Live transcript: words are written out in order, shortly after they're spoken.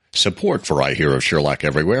Support for I Hear of Sherlock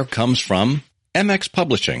Everywhere comes from MX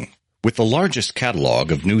Publishing, with the largest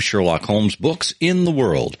catalog of new Sherlock Holmes books in the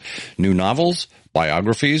world. New novels,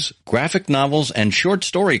 biographies, graphic novels, and short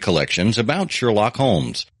story collections about Sherlock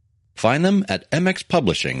Holmes. Find them at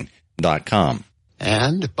mxpublishing.com.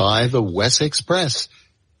 And by the Wessex Press,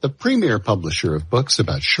 the premier publisher of books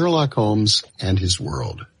about Sherlock Holmes and his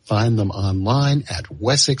world. Find them online at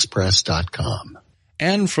wessexpress.com.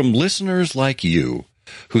 And from listeners like you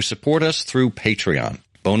who support us through Patreon.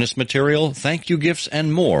 Bonus material, thank you gifts,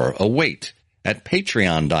 and more await at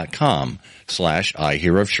patreon.com/I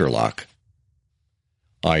Hear of Sherlock.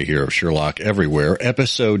 I Hear of Sherlock Everywhere,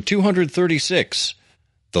 episode 236,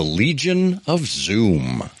 The Legion of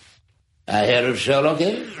Zoom. I hear of Sherlock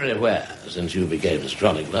everywhere since you became a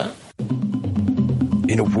chronicler.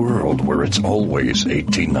 In a world where it's always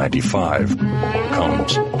 1895,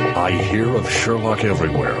 comes I Hear of Sherlock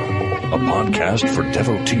Everywhere, a podcast for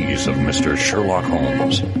devotees of Mr. Sherlock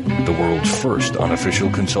Holmes, the world's first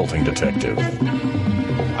unofficial consulting detective.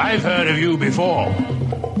 I've heard of you before.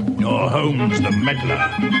 You're Holmes the meddler,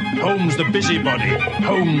 Holmes the busybody,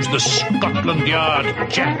 Holmes the Scotland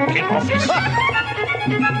Yard Jack in office.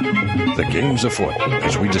 The game's afoot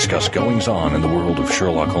as we discuss goings-on in the world of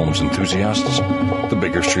Sherlock Holmes enthusiasts, the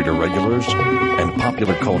Baker Street irregulars, and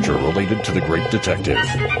popular culture related to the great detective.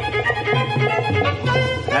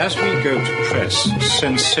 As we go to press,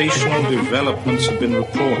 sensational developments have been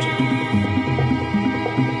reported.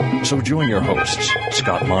 So join your hosts,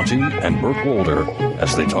 Scott Monty and Burt Wolder,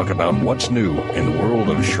 as they talk about what's new in the world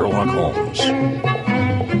of Sherlock Holmes.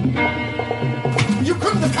 You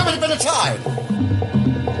couldn't have come at a better time!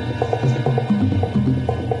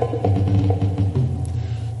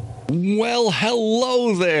 Well,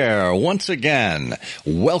 hello there once again.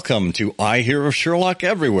 Welcome to I Hear of Sherlock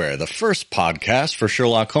Everywhere, the first podcast for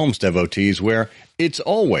Sherlock Holmes devotees where it's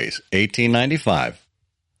always 1895.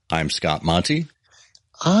 I'm Scott Monty.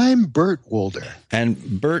 I'm Burt Wolder.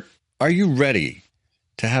 And Burt, are you ready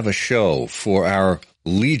to have a show for our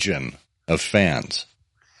legion of fans?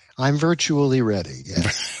 I'm virtually ready,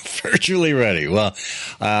 yes. Virtually ready. Well,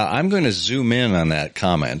 I'm going to zoom in on that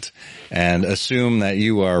comment and assume that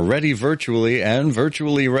you are ready virtually and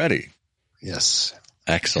virtually ready. Yes.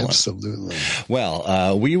 Excellent. Absolutely.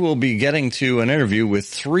 Well, we will be getting to an interview with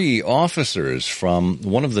three officers from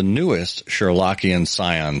one of the newest Sherlockian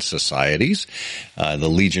Scion societies, the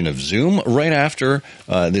Legion of Zoom, right after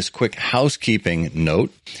this quick housekeeping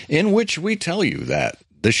note in which we tell you that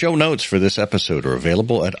the show notes for this episode are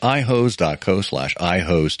available at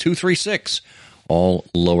ihose.co/ihose236, all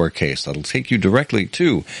lowercase. That'll take you directly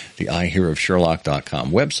to the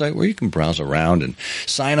ihearofsherlock.com website where you can browse around and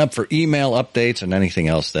sign up for email updates and anything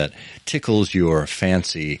else that tickles your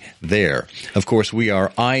fancy there. Of course, we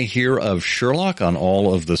are I Hear of Sherlock on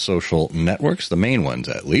all of the social networks, the main ones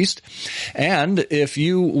at least. And if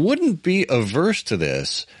you wouldn't be averse to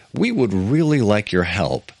this, we would really like your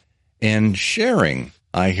help in sharing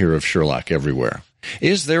I Hear of Sherlock Everywhere.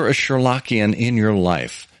 Is there a Sherlockian in your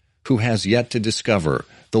life who has yet to discover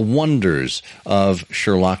the wonders of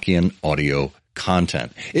Sherlockian audio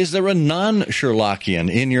content? Is there a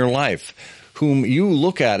non-Sherlockian in your life whom you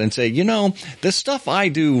look at and say, you know, the stuff I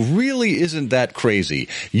do really isn't that crazy.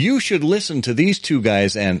 You should listen to these two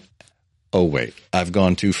guys and... Oh, wait, I've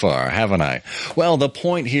gone too far, haven't I? Well, the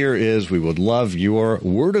point here is we would love your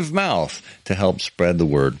word of mouth to help spread the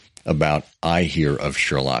word about I Hear of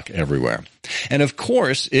Sherlock Everywhere. And of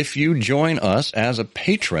course, if you join us as a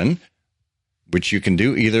patron, which you can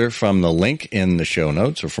do either from the link in the show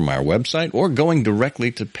notes or from our website or going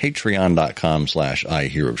directly to patreon.com/I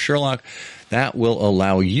Hear of Sherlock, that will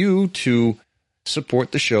allow you to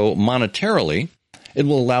support the show monetarily. It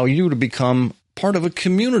will allow you to become part of a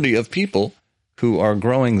community of people who are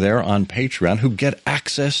growing there on Patreon, who get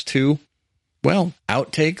access to, well,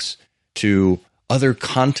 outtakes, to other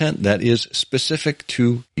content that is specific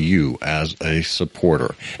to you as a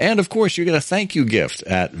supporter. And, of course, you get a thank you gift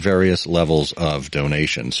at various levels of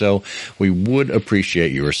donation. So we would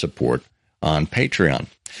appreciate your support on Patreon.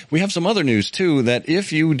 We have some other news, too, that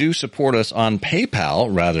if you do support us on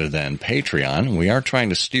PayPal rather than Patreon, we are trying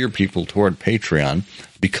to steer people toward Patreon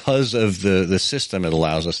because of the system. It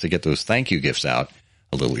allows us to get those thank you gifts out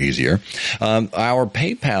a little easier. Our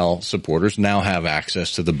PayPal supporters now have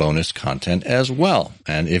access to the bonus content as well.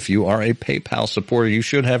 And if you are a PayPal supporter, you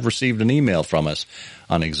should have received an email from us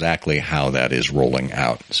on exactly how that is rolling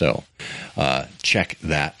out. So check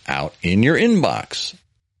that out in your inbox.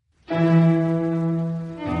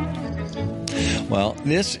 Well,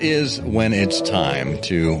 this is when it's time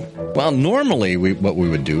to, well, normally what we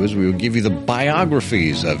would do is we would give you the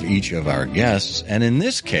biographies of each of our guests. And in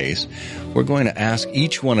this case, we're going to ask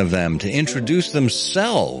each one of them to introduce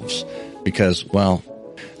themselves because, well,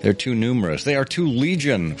 they're too numerous. They are too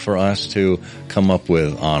legion for us to come up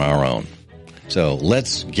with on our own. So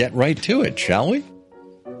let's get right to it, shall we?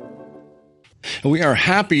 We are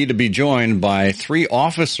happy to be joined by 3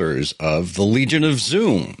 officers of the Legion of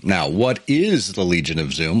Zoom. Now, what is the Legion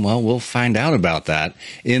of Zoom? Well, we'll find out about that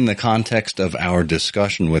in the context of our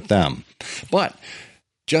discussion with them. But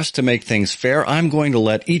just to make things fair, I'm going to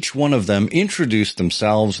let each one of them introduce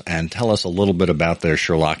themselves and tell us a little bit about their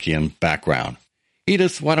Sherlockian background.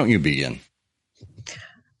 Edith, why don't you begin?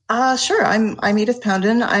 Sure. I'm Edith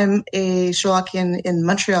Poundon. I'm a Sherlockian in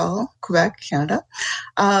Montreal, Quebec, Canada.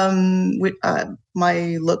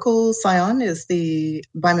 My local scion is the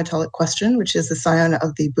Bimetallic Question, which is the scion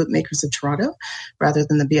of the Bootmakers of Toronto, rather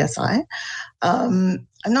than the BSI. I'm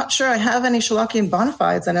not sure I have any Sherlockian bona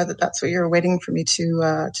fides. I know that that's what you're waiting for me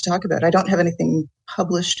to talk about. I don't have anything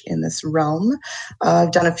published in this realm.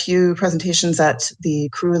 I've done a few presentations at the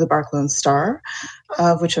Crew of the Bark Lone Star,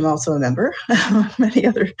 of which I'm also a member, many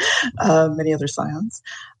other scions.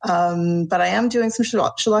 But I am doing some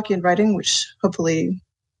Sherlockian writing, which hopefully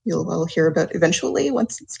you'll hear about eventually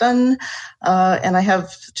once it's done. And I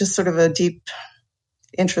have just sort of a deep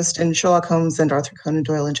interest in Sherlock Holmes and Arthur Conan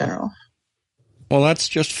Doyle in general. Well, that's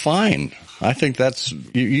just fine. I think that's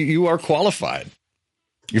you are qualified.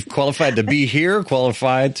 You've qualified to be here,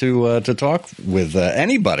 qualified to talk with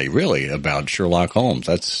anybody really about Sherlock Holmes.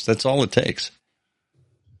 That's all it takes.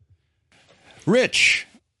 Rich,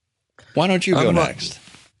 why don't you go next?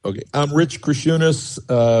 Okay, I'm Rich Krishunas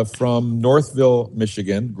from Northville,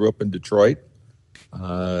 Michigan. Grew up in Detroit.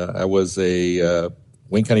 I was a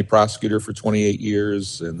Wayne County prosecutor for 28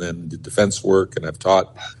 years, and then did defense work, and I've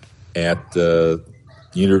taught at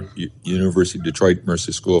University of Detroit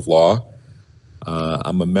Mercy School of Law.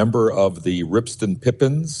 I'm a member of the Ripston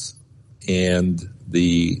Pippins and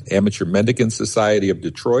the Amateur Mendicant Society of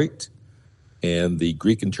Detroit and the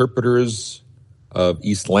Greek Interpreters of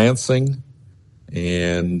East Lansing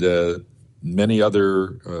and many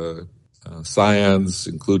other scions,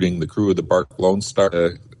 including the Crew of the Bark Lone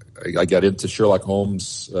Star. I got into Sherlock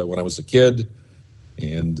Holmes when I was a kid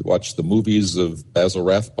and watched the movies of Basil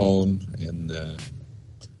Rathbone and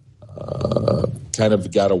kind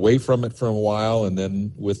of got away from it for a while. And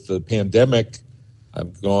then with the pandemic,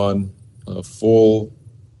 I've gone full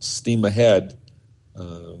steam ahead,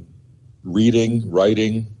 reading,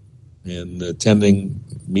 writing, and attending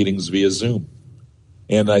meetings via Zoom.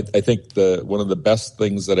 And I think one of the best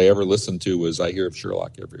things that I ever listened to was I Hear of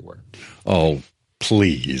Sherlock Everywhere. Oh,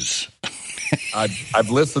 please. I've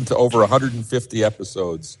listened to over 150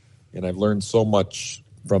 episodes, and I've learned so much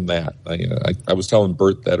from that. I was telling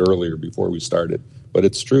Bert that earlier before we started, but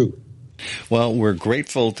it's true. Well, we're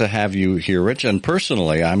grateful to have you here, Rich, and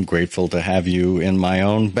personally, I'm grateful to have you in my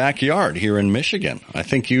own backyard here in Michigan. I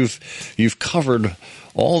think you've covered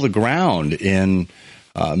all the ground in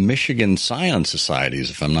Michigan Scion Societies,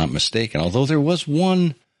 if I'm not mistaken, although there was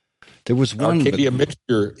one Arcadia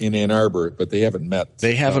Mixture in Ann Arbor, but they haven't met.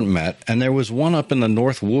 They haven't met, and there was one up in the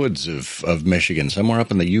North Woods of Michigan, somewhere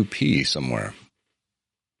up in the UP somewhere.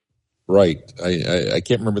 Right. I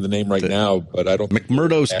can't remember the name now, but I don't.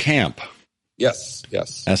 McMurdo's Camp. Yes.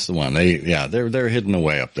 That's the one. They're hidden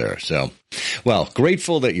away up there. So, well,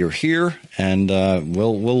 grateful that you're here, and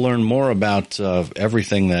we'll learn more about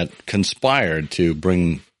everything that conspired to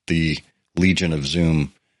bring the Legion of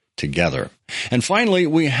Zoom together. And finally,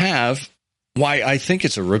 we have, I think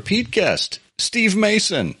it's a repeat guest, Steve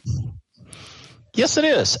Mason. Yes, it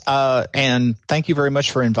is. And thank you very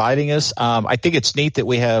much for inviting us. I think it's neat that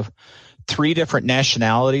we have 3 different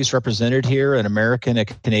nationalities represented here, an American, a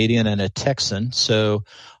Canadian, and a Texan. So,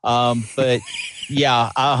 I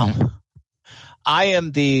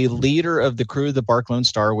am the leader of the Crew of the Bark Lone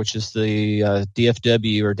Star, which is the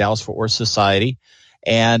DFW, or Dallas-Fort Worth Society.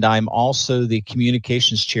 And I'm also the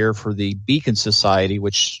communications chair for the Beacon Society,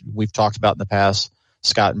 which we've talked about in the past,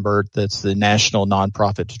 Scott and Bert. That's the national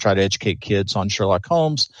nonprofit to try to educate kids on Sherlock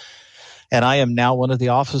Holmes. And I am now one of the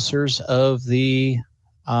officers of the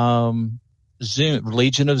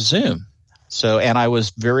Legion of Zoom. So, and I was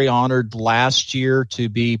very honored last year to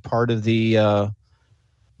be part of the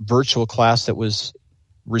virtual class that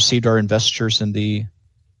received our investitures in the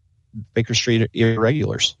Baker Street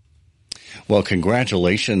Irregulars. Well,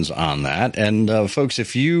 congratulations on that. And folks,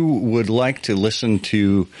 if you would like to listen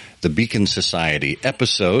to the Beacon Society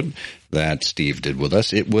episode that Steve did with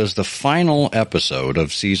us, it was the final episode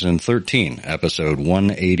of season 13, episode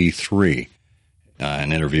 183.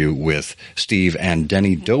 an interview with Steve and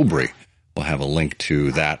Denny Dobry. We'll have a link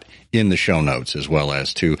to that in the show notes, as well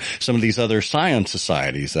as to some of these other science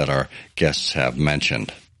societies that our guests have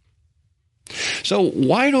mentioned. So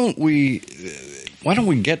why don't we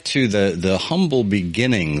get to the humble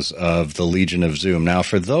beginnings of the Legion of Zoom? Now,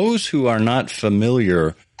 for those who are not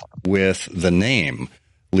familiar with the name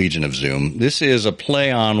Legion of Zoom, this is a play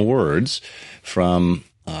on words from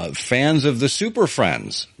fans of the Super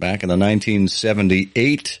Friends back in the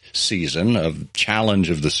 1978 season of Challenge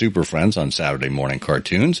of the Super Friends on Saturday morning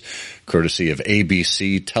cartoons, courtesy of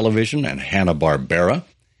ABC Television and Hanna-Barbera.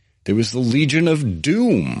 There was the Legion of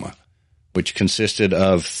Doom, which consisted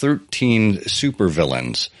of 13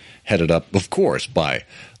 supervillains, headed up, of course, by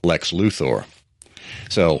Lex Luthor.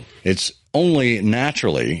 So it's only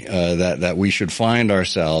naturally that we should find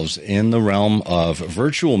ourselves in the realm of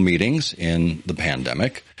virtual meetings in the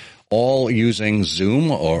pandemic, all using Zoom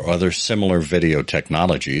or other similar video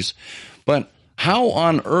technologies. But how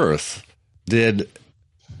on earth did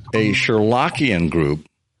a Sherlockian group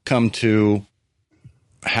come to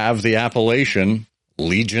have the appellation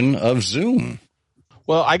Legion of Zoom?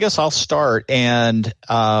 Well, I guess I'll start. And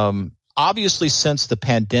obviously, since the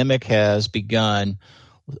pandemic has begun,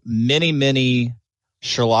 many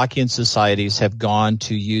Sherlockian societies have gone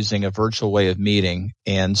to using a virtual way of meeting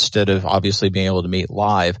instead of obviously being able to meet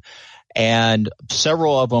live. And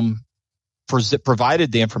several of them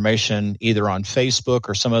provided the information either on Facebook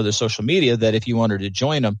or some other social media that if you wanted to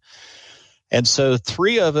join them. And so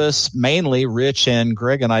three of us, mainly Rich and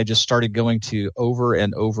Greg and I, just started going to over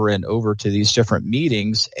and over to these different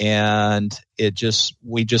meetings. And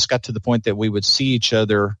we just got to the point that we would see each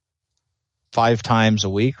other 5 times a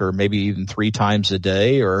week or maybe even 3 times a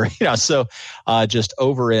day, or, so just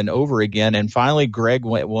over and over again. And finally, Greg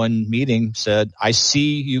went one meeting, said, "I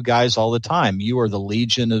see you guys all the time. You are the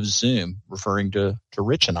Legion of Zoom," referring to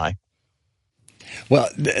Rich and I. Well,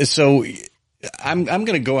 so I'm going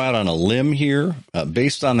to go out on a limb here.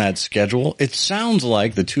 Based on that schedule, it sounds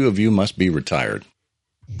like the two of you must be retired.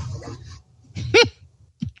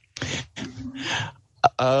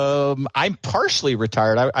 I'm partially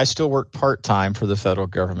retired. I still work part-time for the federal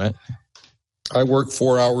government. I work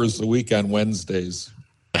 4 hours a week on Wednesdays,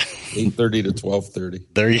 8:30 to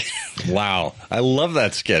 12:30. Wow. I love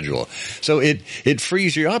that schedule. So it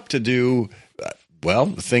frees you up to do,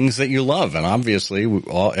 things that you love. And obviously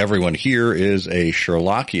everyone here is a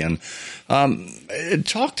Sherlockian.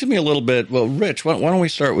 Talk to me a little bit. Well, Rich, why don't we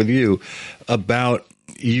start with you about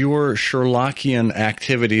your Sherlockian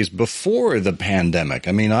activities before the pandemic?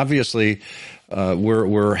 I mean, obviously,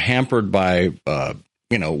 we're hampered by,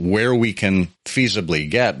 where we can feasibly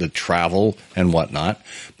get the travel and whatnot.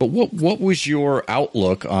 But what was your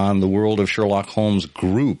outlook on the world of Sherlock Holmes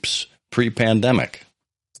groups pre-pandemic?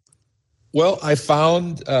 Well, I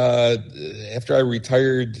found after I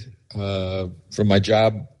retired from my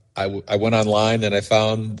job, I went online and I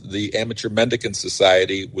found the Amateur Mendicant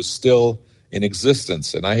Society was still in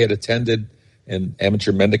existence, and I had attended an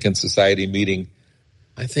Amateur Mendicant Society meeting,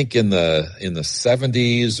 I think in the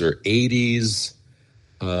 70s or 80s,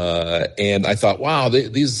 and I thought, wow,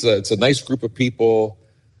 these it's a nice group of people.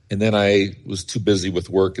 And then I was too busy with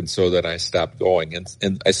work, and so then I stopped going.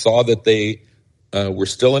 And I saw that they were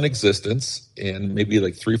still in existence, and maybe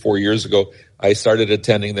like 3-4 years ago, I started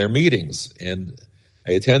attending their meetings. And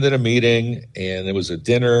I attended a meeting, and it was a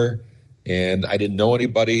dinner, and I didn't know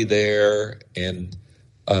anybody there. And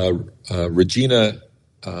Regina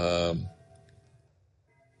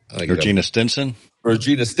Stinson?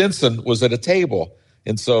 Regina Stinson was at a table.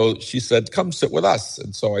 And so she said, "Come sit with us."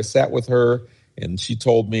 And so I sat with her, and she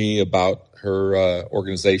told me about her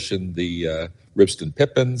organization, the Ribston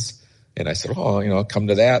Pippins. And I said, I'll come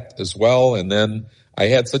to that as well. And then I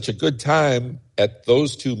had such a good time at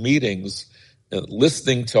those two meetings,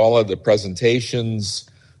 listening to all of the presentations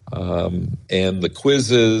and the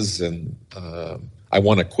quizzes. And I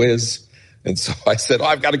won a quiz. And so I said,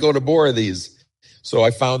 I've got to go to more of these. So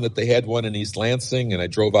I found that they had one in East Lansing, and I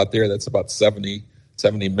drove out there. That's about 70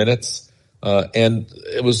 minutes. And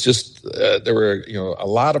it was just, there were, a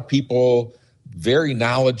lot of people, very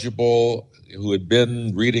knowledgeable, who had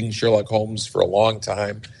been reading Sherlock Holmes for a long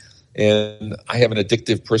time. And I have an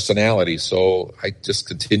addictive personality, so I just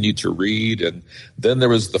continued to read. And then there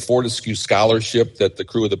was the Fortescue Scholarship that the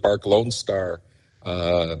crew of the Bark Lone Star,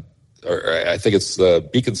 or I think it's the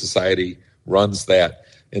Beacon Society, runs that.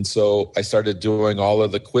 And so I started doing all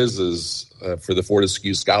of the quizzes for the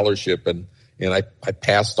Fortescue Scholarship, and I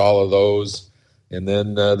passed all of those. And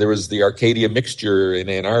then there was the Arcadia Mixture in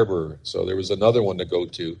Ann Arbor, so there was another one to go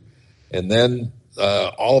to. And then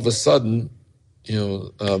all of a sudden,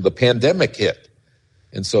 the pandemic hit,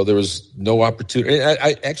 And so there was no opportunity.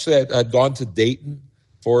 I'd gone to Dayton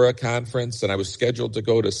for a conference, and I was scheduled to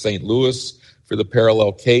go to St. Louis for the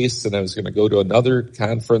parallel case, and I was going to go to another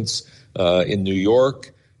conference in New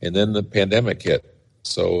York, and then the pandemic hit.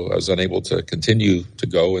 So I was unable to continue to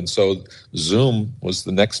go, and so Zoom was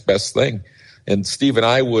the next best thing. And Steve and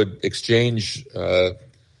I would exchange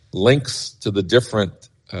links to the different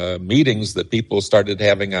meetings that people started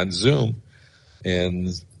having on Zoom. And,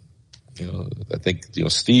 I think,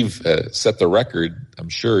 Steve set the record. I'm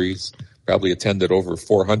sure he's probably attended over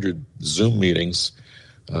 400 Zoom meetings,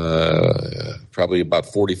 probably about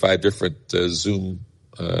 45 different Zoom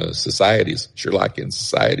societies, Sherlockian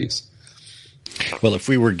societies. Well, if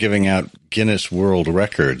we were giving out Guinness World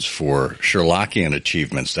Records for Sherlockian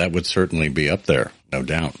achievements, that would certainly be up there, no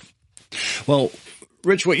doubt. Well,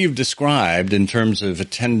 Rich, what you've described in terms of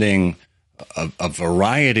attending a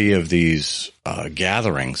variety of these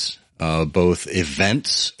gatherings, both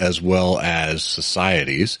events as well as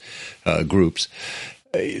societies, groups,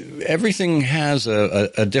 everything has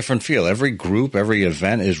a different feel. Every group, every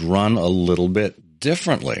event is run a little bit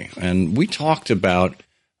differently. And we talked about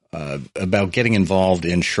getting involved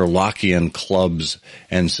in Sherlockian clubs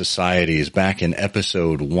and societies back in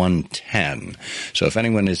episode 110. So if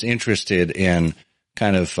anyone is interested in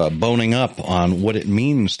kind of boning up on what it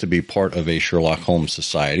means to be part of a Sherlock Holmes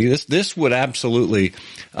society, this would absolutely,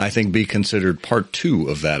 I think, be considered part 2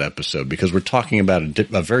 of that episode, because we're talking about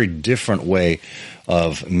a very different way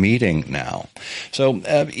of meeting now. So,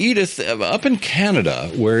 Edith, up in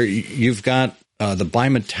Canada, where you've got the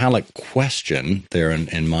bimetallic question there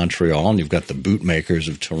in Montreal, and you've got the Bootmakers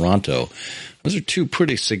of Toronto. Those are 2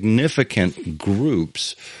 pretty significant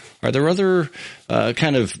groups. Are there other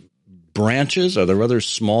kind of branches? Are there other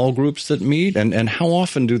small groups that meet? And how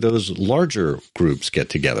often do those larger groups get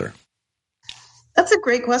together? That's a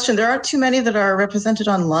great question. There aren't too many that are represented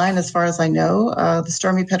online, as far as I know. The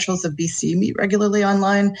Stormy Petrels of BC meet regularly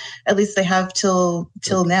online. At least they have till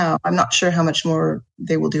now. I'm not sure how much more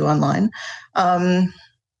they will do online. And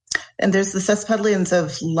there's the Cespudlians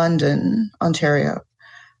of London, Ontario.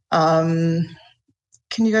 Can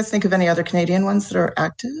you guys think of any other Canadian ones that are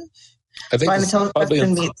active? I think the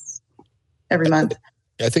Cespudlians meets every month.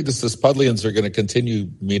 I think the Cespudlians are going to continue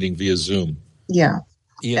meeting via Zoom. Yeah.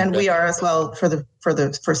 And we are as well for the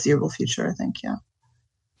foreseeable future, I think, yeah.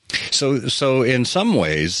 So in some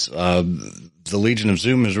ways, the Legion of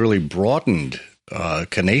Zoom has really broadened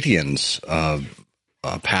Canadians'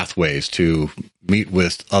 pathways to meet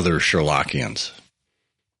with other Sherlockians.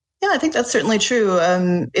 Yeah, I think that's certainly true.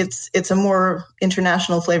 It's a more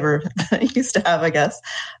international flavor than it used to have, I guess.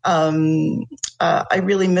 I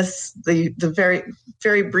really miss the very,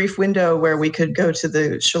 very brief window where we could go to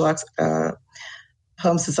the Sherlock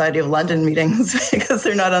Holmes Society of London meetings, because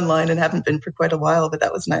they're not online and haven't been for quite a while, but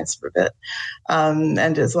that was nice for a bit.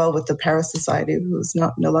 And as well with the Paris Society, who's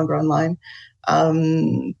no longer online.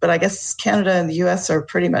 But I guess Canada and the US are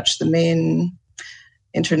pretty much the main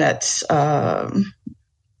internet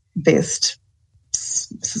based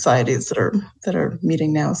societies that are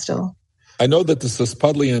meeting now still. I know that the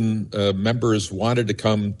Cespudlian members wanted to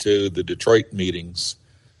come to the Detroit meetings,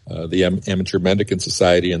 the Amateur Mendicant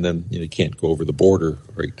Society, and then you can't go over the border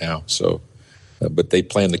right now. So, but they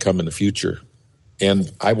plan to come in the future.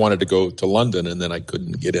 And I wanted to go to London, and then I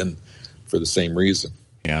couldn't get in for the same reason.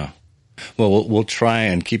 Yeah. Well, we'll try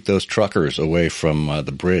and keep those truckers away from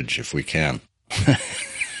the bridge if we can.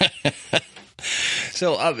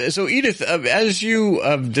 So Edith, as you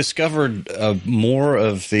discovered more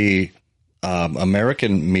of the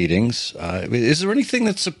American meetings, is there anything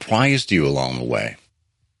that surprised you along the way?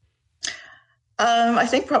 I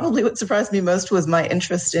think probably what surprised me most was my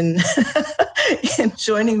interest in in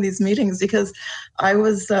joining these meetings, because I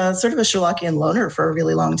was sort of a Sherlockian loner for a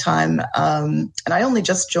really long time. And I only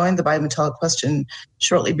just joined the Bimetallic Question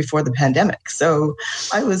shortly before the pandemic. So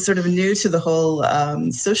I was sort of new to the whole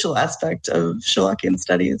social aspect of Sherlockian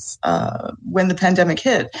studies when the pandemic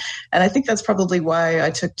hit. And I think that's probably why I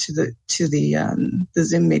took to the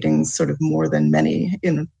Zoom meetings sort of more than many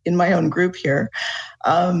in my own group here.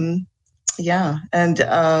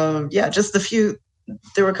 Just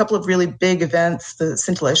there were a couple of really big events. The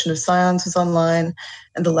Scintillation of Scions was online,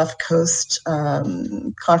 and the Left Coast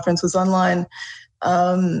conference was online.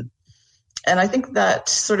 And I think that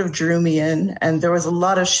sort of drew me in, and there was a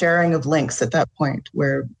lot of sharing of links at that point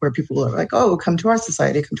where people were like, oh, come to our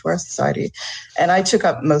society. And I took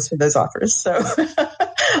up most of those offers. So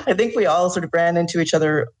I think we all sort of ran into each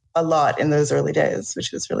other a lot in those early days,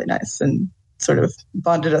 which was really nice and sort of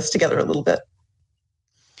bonded us together a little bit.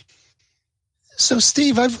 So,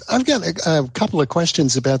 Steve, I've got a couple of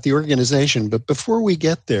questions about the organization, but before we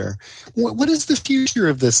get there, what does the future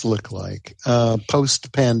of this look like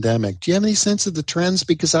post-pandemic? Do you have any sense of the trends?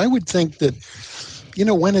 Because I would think that,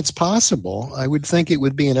 when it's possible, I would think it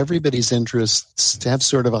would be in everybody's interests to have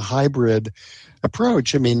sort of a hybrid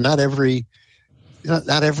approach. I mean, not every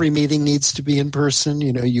meeting needs to be in person.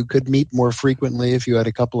 You could meet more frequently if you had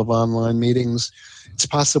a couple of online meetings. It's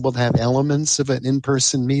possible to have elements of an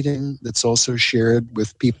in-person meeting that's also shared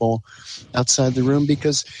with people outside the room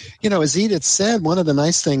because, as Edith said, one of the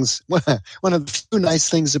few nice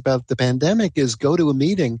things about the pandemic is go to a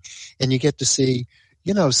meeting and you get to see,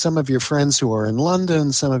 some of your friends who are in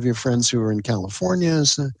London, some of your friends who are in California.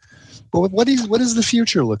 So, what does the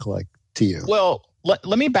future look like to you? Well,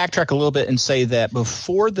 let me backtrack a little bit and say that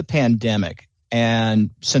before the pandemic,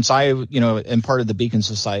 and since I, am part of the Beacon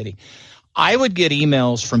Society, I would get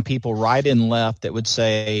emails from people right and left that would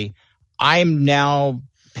say, I'm now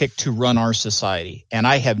picked to run our society, and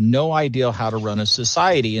I have no idea how to run a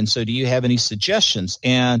society. And so do you have any suggestions?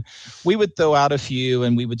 And we would throw out a few,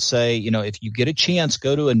 and we would say, if you get a chance,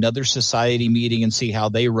 go to another society meeting and see how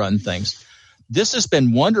they run things. This has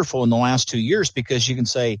been wonderful in the last 2 years because you can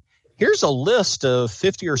say, here's a list of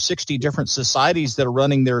 50 or 60 different societies that are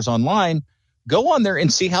running theirs online. Go on there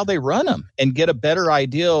and see how they run them and get a better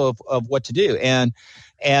idea of what to do. And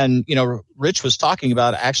Rich was talking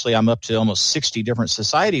about, actually, I'm up to almost 60 different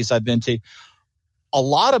societies I've been to. A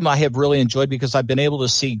lot of them I have really enjoyed because I've been able to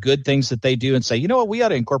see good things that they do and say, we ought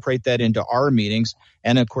to incorporate that into our meetings.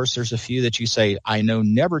 And of course, there's a few that you say, I know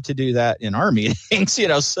never to do that in our meetings,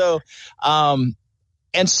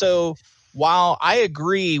 and so while I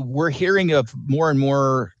agree, we're hearing of more and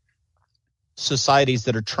more societies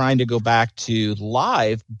that are trying to go back to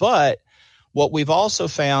live, but what we've also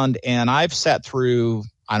found, and I've sat through,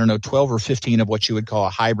 12 or 15 of what you would call a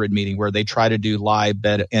hybrid meeting where they try to do live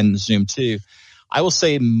and Zoom too. I will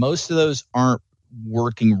say most of those aren't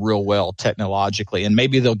working real well technologically, and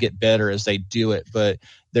maybe they'll get better as they do it, but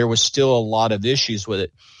there was still a lot of issues with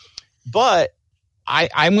it. But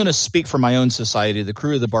I'm going to speak for my own society, the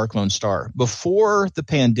Crew of the Bark Lone Star. Before the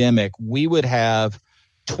pandemic, we would have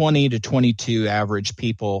 20 to 22 average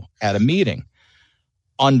people at a meeting.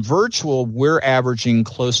 On virtual, we're averaging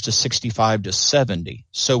close to 65 to 70.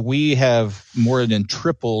 So we have more than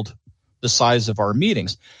tripled the size of our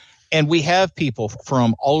meetings. And we have people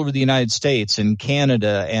from all over the United States and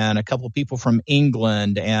Canada and a couple of people from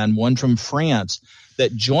England and one from France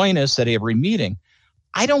that join us at every meeting.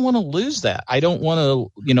 I don't want to lose that. I don't want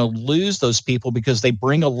to, lose those people because they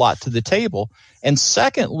bring a lot to the table. And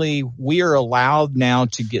secondly, we are allowed now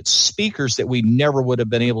to get speakers that we never would have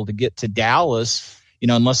been able to get to Dallas,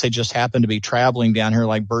 unless they just happen to be traveling down here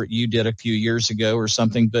like Bert, you did a few years ago or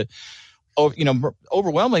something. But,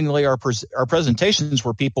 overwhelmingly our presentations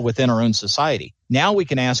were people within our own society. Now we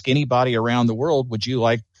can ask anybody around the world, would you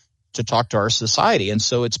like to talk to our society? And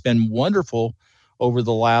so it's been wonderful over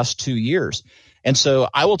the last 2 years. And so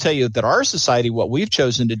I will tell you that our society, what we've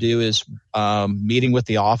chosen to do is meeting with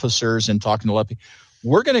the officers and talking to people.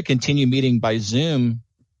 We're going to continue meeting by Zoom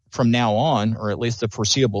from now on, or at least the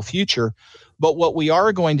foreseeable future. But what we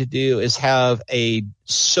are going to do is have a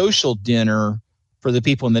social dinner for the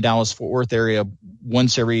people in the Dallas-Fort Worth area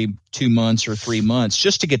once every 2 months or 3 months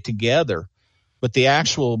just to get together. But the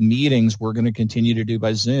actual meetings we're going to continue to do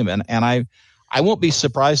by Zoom. And I won't be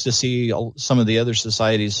surprised to see some of the other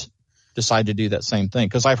societies decide to do that same thing,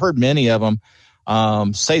 because I've heard many of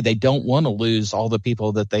them say they don't want to lose all the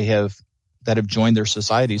people that have joined their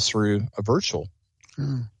societies through a virtual.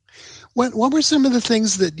 What were some of the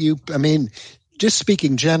things that just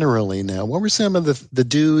speaking generally now, what were some of the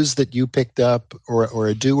do's that you picked up, or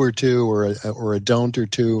a do or two, or a don't or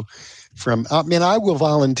two from? I will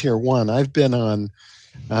volunteer one. I've been on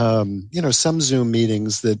some Zoom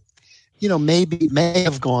meetings that may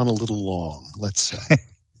have gone a little long, let's say.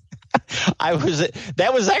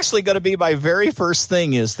 That was actually going to be my very first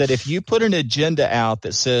thing, is that if you put an agenda out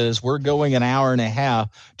that says we're going an hour and a half,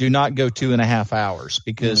 do not go 2.5 hours,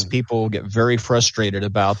 because people get very frustrated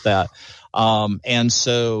about that. And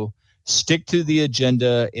so stick to the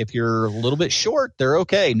agenda. If you're a little bit short, they're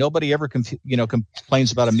okay. Nobody ever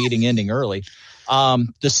complains about a meeting ending early.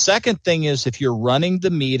 The second thing is, if you're running the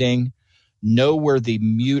meeting, know where the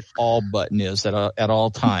mute all button is at all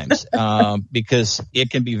times, because it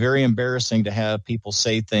can be very embarrassing to have people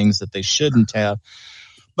say things that they shouldn't have.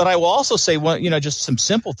 But I will also say just some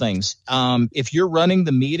simple things. If you're running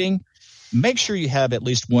the meeting, make sure you have at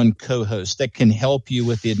least one co-host that can help you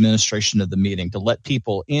with the administration of the meeting, to let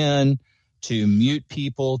people in, to mute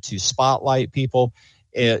people, to spotlight people.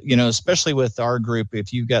 especially with our group,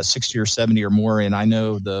 if you've got 60 or 70 or more, and I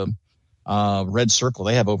know the Red Circle,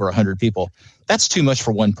 they have over 100 people. That's too much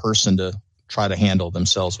for one person to try to handle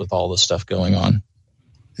themselves with all the stuff going on.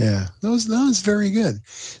 Yeah, that was very good.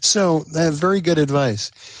 So very good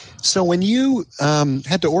advice. So when you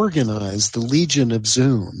had to organize the Legion of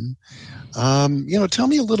Zoom, tell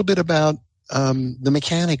me a little bit about the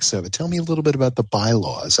mechanics of it. Tell me a little bit about the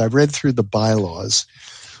bylaws. I read through the bylaws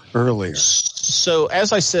earlier. So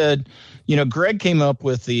as I said, Greg came up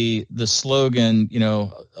with the slogan,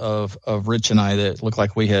 of Rich and I that looked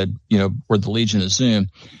like we had, we're the Legion of Zoom.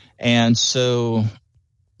 And so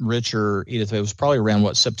Rich or Edith, it was probably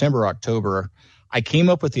around September, October, I came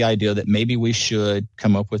up with the idea that maybe we should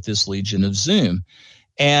come up with this Legion of Zoom.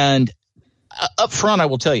 And up front, I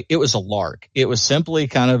will tell you, it was a lark. It was simply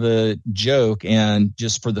kind of a joke and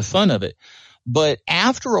just for the fun of it. But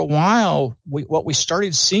after a while, what we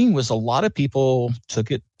started seeing was a lot of people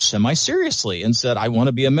took it semi-seriously and said, I want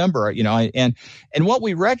to be a member, and what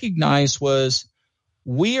we recognized was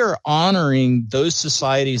we are honoring those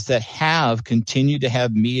societies that have continued to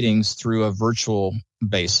have meetings through a virtual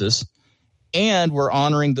basis. And we're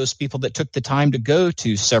honoring those people that took the time to go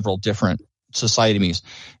to several different society meetings.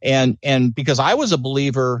 And because I was a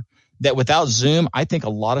believer that without Zoom, I think a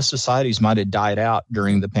lot of societies might have died out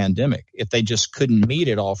during the pandemic if they just couldn't meet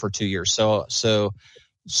at all for 2 years. So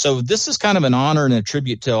this is kind of an honor and a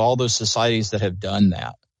tribute to all those societies that have done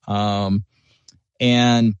that.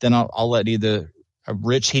 And then I'll let either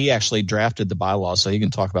Rich, he actually drafted the bylaws, so he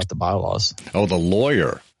can talk about the bylaws. Oh, the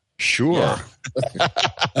lawyer. Sure. Yeah.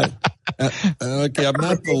 Okay, I'm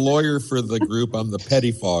not the lawyer for the group. I'm the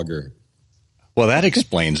pettifogger. Well, that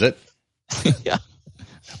explains it. Yeah.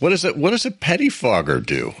 What does a pettifogger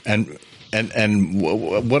do? And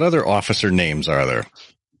what other officer names are there?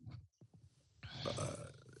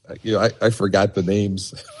 I forgot the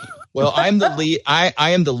names. Well, I'm the lead. I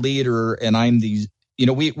am the leader, and I'm the.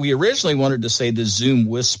 We originally wanted to say the Zoom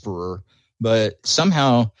Whisperer, but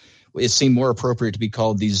somehow it seemed more appropriate to be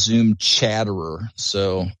called the Zoom Chatterer.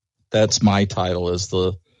 So that's my title as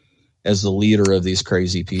the leader of these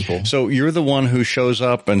crazy people. So you're the one who shows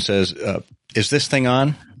up and says, "Is this thing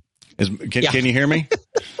on? Can you hear me?"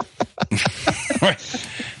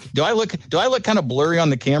 Do I look kind of blurry on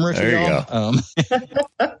the camera? There you go.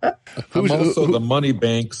 I'm also the money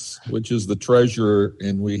banks, which is the treasurer,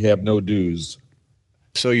 and we have no dues.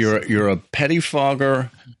 So you're a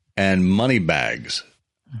pettifogger and money bags.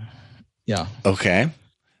 Yeah. Okay.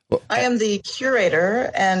 Well, I am the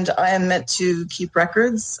curator, and I am meant to keep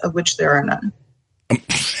records, of which there are none.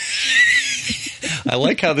 I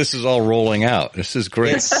like how this is all rolling out. This is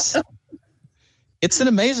great. It's an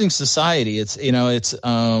amazing society.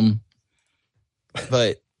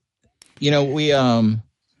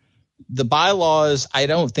 The bylaws, I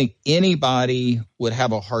don't think anybody would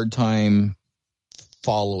have a hard time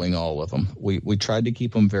following all of them. We tried to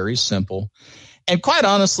keep them very simple. And quite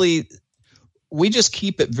honestly, we just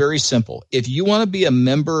keep it very simple. If you want to be a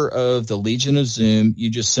member of the Legion of Zoom, you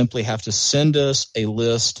just simply have to send us a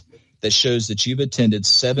list that shows that you've attended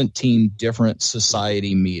 17 different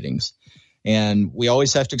society meetings. And we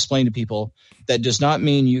always have to explain to people that does not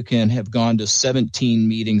mean you can have gone to 17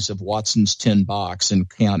 meetings of Watson's 10 Box and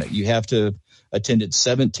count it. You have to attended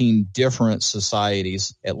 17 different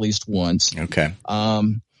societies at least once. Okay.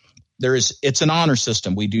 It's an honor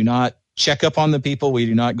system. We do not check up on the people. We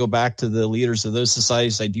do not go back to the leaders of those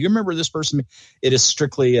societies and say, do you remember this person? It is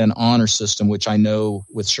strictly an honor system, which I know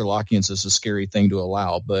with Sherlockians is a scary thing to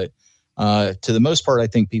allow. But to the most part, I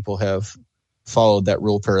think people have followed that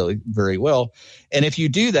rule very, very well. And if you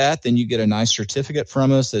do that, then you get a nice certificate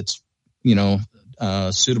from us that's,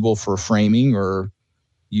 suitable for framing or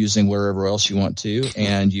using wherever else you want to.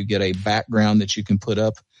 And you get a background that you can put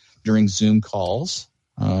up during Zoom calls,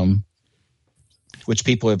 which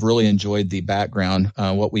people have really enjoyed the background.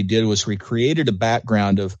 What we did was we created a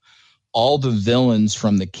background of all the villains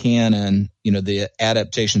from the canon, the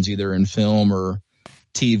adaptations either in film or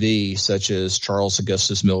TV, such as Charles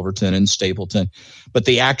Augustus Milverton and Stapleton, but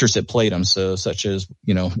the actors that played them, so such as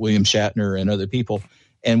William Shatner and other people,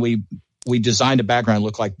 and we designed a background that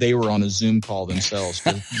looked like they were on a Zoom call themselves,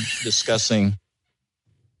 discussing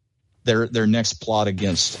their next plot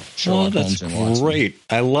against Sherlock Holmes and Watson. Great,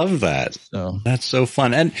 I love that. So that's so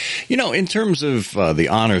fun, and in terms of the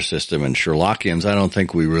honor system and Sherlockians, I don't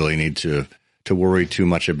think we really need to worry too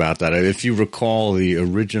much about that. If you recall the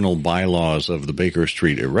original bylaws of the Baker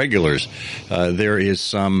Street Irregulars, there is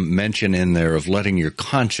some mention in there of letting your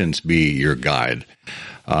conscience be your guide.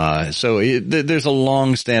 There's a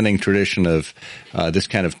long-standing tradition of this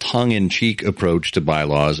kind of tongue-in-cheek approach to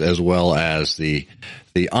bylaws, as well as the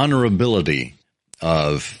honorability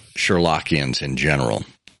of Sherlockians in general.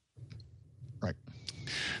 Right.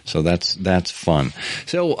 So that's fun.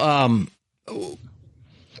 So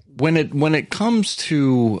when it comes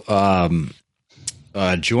to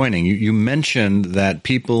joining, you mentioned that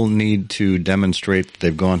people need to demonstrate that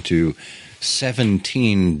they've gone to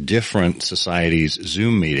 17 different societies'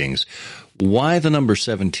 Zoom meetings. Why the number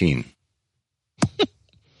 17?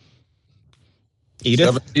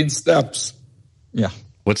 Edith? 17 steps. Yeah.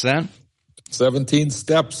 What's that? 17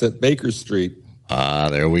 steps at Baker Street.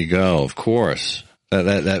 There we go. Of course.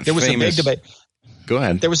 That there was famous... a big debate. Go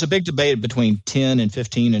ahead. There was a big debate between 10 and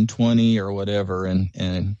 15 and 20 or whatever,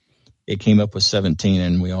 and it came up with 17,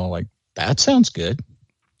 and we all like, that sounds good.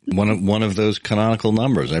 One of those canonical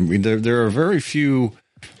numbers. I mean, there are very few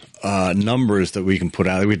numbers that we can put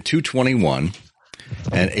out. We had 221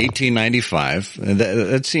 and 1895. And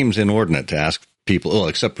that seems inordinate to ask people, well,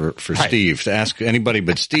 except for Right. Steve, to ask anybody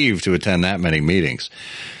but Steve to attend that many meetings.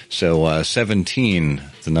 So 17,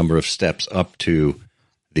 the number of steps up to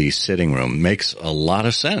the sitting room, makes a lot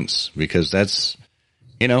of sense, because that's,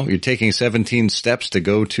 you're taking 17 steps to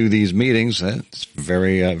go to these meetings. That's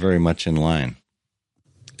very, very much in line.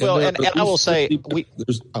 Well, and I will say,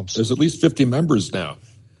 there's at least 50 members now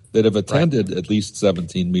that have attended at least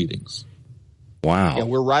 17 meetings. Wow. Yeah,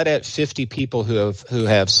 we're right at 50 people who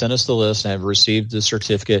have sent us the list and have received the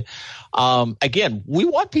certificate. Again, we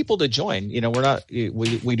want people to join.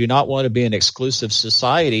 We do not want to be an exclusive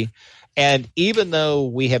society. And even though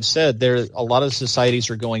we have said a lot of societies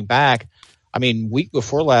are going back, I mean, week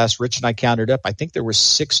before last, Rich and I counted up, I think there were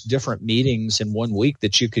 6 different meetings in 1 week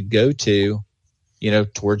that you could go to,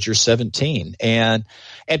 towards your 17. And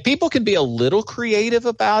people can be a little creative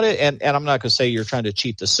about it. And I'm not going to say you're trying to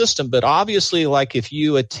cheat the system, but obviously, like if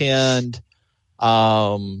you attend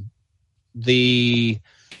let's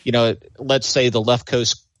say the Left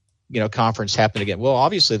Coast, conference happened again. Well,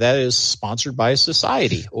 obviously that is sponsored by a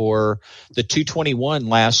society, or the 221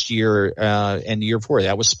 last year and the year before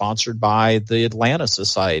that was sponsored by the Atlanta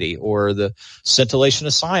Society, or the Scintillation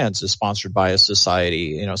of Science is sponsored by a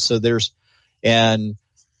society. So and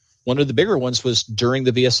one of the bigger ones was during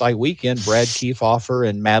the VSI weekend, Brad Kiefhofer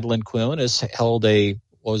and Madeline Quillen has held a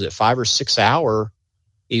 5 or 6 hour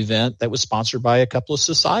event that was sponsored by a couple of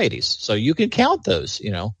societies. So you can count those,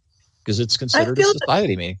 because it's considered a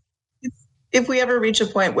society meeting. If we ever reach a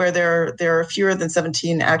point where there are fewer than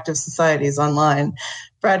 17 active societies online,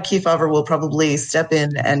 Brad Kiefhofer will probably step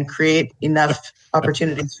in and create enough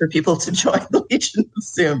opportunities for people to join the Legion of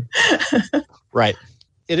Zoom. Right.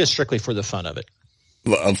 It is strictly for the fun of it.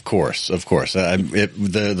 Well, of course.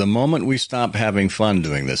 The moment we stop having fun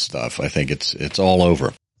doing this stuff, I think it's all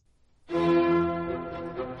over.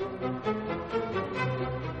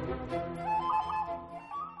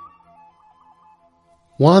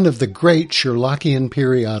 One of the great Sherlockian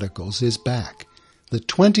periodicals is back, the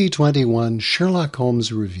 2021 Sherlock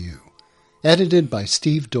Holmes Review, edited by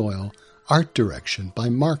Steve Doyle, art direction by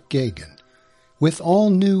Mark Gagan, with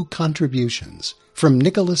all new contributions from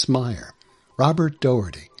Nicholas Meyer, Robert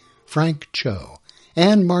Doherty, Frank Cho,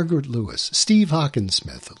 Anne Margaret Lewis, Steve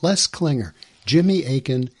Hockensmith, Les Klinger, Jimmy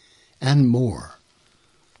Aiken, and more.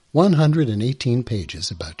 118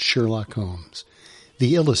 pages about Sherlock Holmes,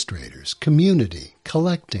 the illustrators, community,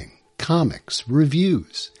 collecting, comics,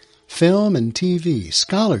 reviews, film and TV,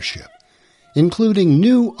 scholarship, including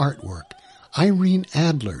new artwork, Irene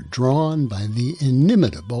Adler drawn by the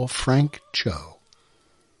inimitable Frank Cho.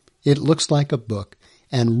 It looks like a book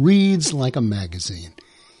and reads like a magazine.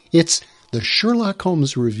 It's the Sherlock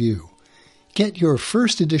Holmes Review. Get your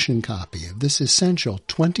first edition copy of this essential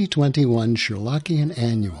 2021 Sherlockian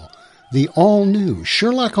Annual, the all-new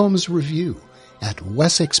Sherlock Holmes Review, at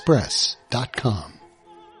wesexpress.com.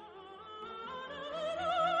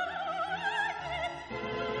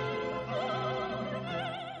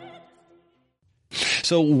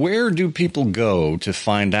 So where do people go to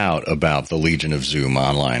find out about the Legion of Zoom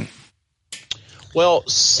online? Well,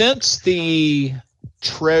 since the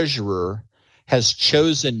treasurer has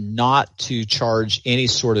chosen not to charge any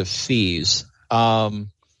sort of fees,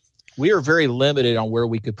 we are very limited on where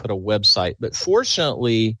we could put a website. But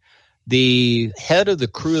fortunately, the head of the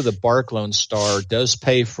crew of the Bark Lone Star does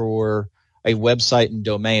pay for a website and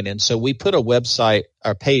domain. And so we put a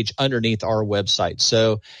page underneath our website.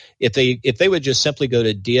 So if they would just simply go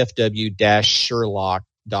to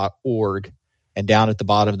dfw-sherlock.org, and down at the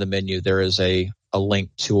bottom of the menu, there is a link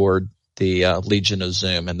toward the Legion of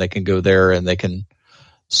Zoom, and they can go there and they can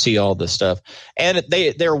see all the stuff. And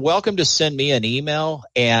they're welcome to send me an email,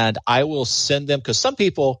 and I will send them, because some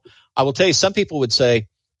people would say,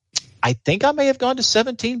 I think I may have gone to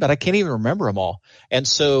 17, but I can't even remember them all. And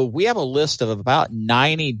so we have a list of about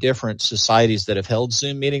 90 different societies that have held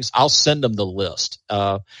Zoom meetings. I'll send them the list.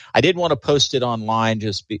 I didn't want to post it online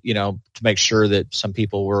to make sure that some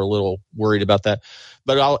people were a little worried about that.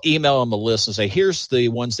 But I'll email them a list and say, here's the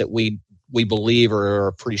ones that we believe or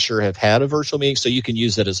are pretty sure have had a virtual meeting. So you can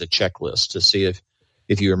use it as a checklist to see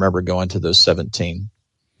if you remember going to those 17.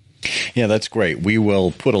 Yeah, that's great. We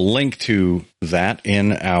will put a link to that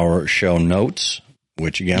in our show notes,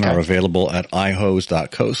 which again are available at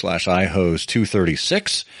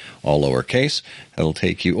ihose.co/ihose236, all lowercase. That'll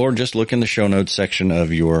take you, or just look in the show notes section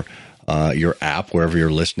of your app, wherever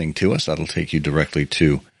you're listening to us. That'll take you directly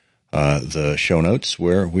to the show notes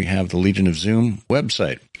where we have the Legion of Zoom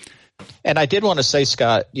website. And I did want to say,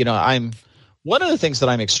 Scott, one of the things that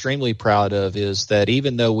I'm extremely proud of is that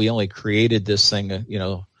even though we only created this thing,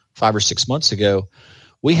 5 or 6 months ago,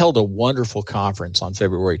 we held a wonderful conference on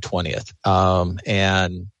February 20th.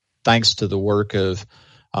 And thanks to the work of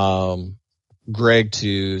Greg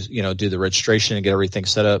to, do the registration and get everything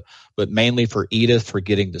set up, but mainly for Edith for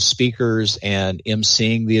getting the speakers and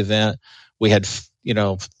emceeing the event. We had,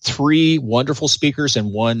 3 wonderful speakers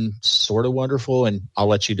and 1 sort of wonderful, and I'll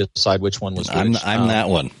let you decide which one was which. I'm that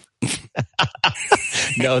one.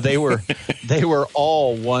 No, they were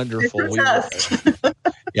all wonderful.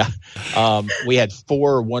 We had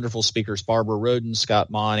 4 wonderful speakers: Barbara Roden,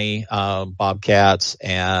 Scott Monty, Bob Katz,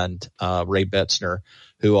 and Ray Betzner,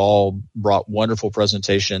 who all brought wonderful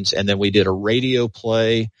presentations. And then we did a radio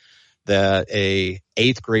play that a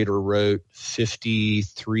 8th grader wrote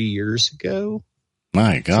 53 years ago.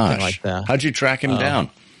 My gosh. Something like that. How'd you track him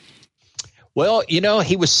down? Well,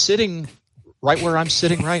 he was sitting right where I'm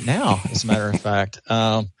sitting right now, as a matter of fact.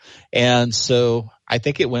 And so I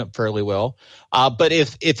think it went fairly well. But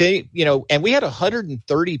if they, and we had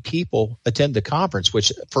 130 people attend the conference,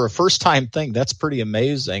 which for a first time thing, that's pretty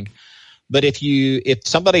amazing. But if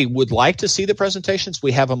somebody would like to see the presentations,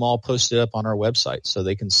 we have them all posted up on our website so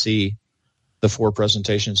they can see the 4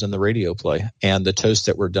 presentations in the radio play and the toasts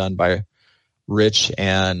that were done by Rich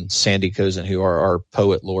and Sandy Cozen, who are our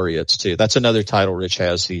poet laureates too. That's another title Rich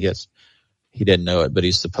has. He didn't know it, but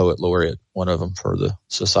he's the poet laureate, one of them for the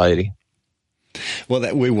society.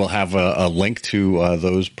 Well, we will have a link to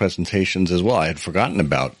those presentations as well. I had forgotten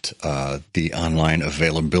about the online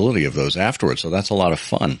availability of those afterwards, so that's a lot of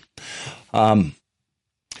fun.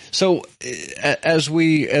 So as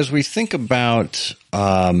we think about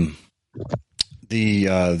the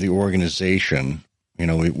organization,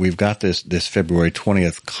 we've got this February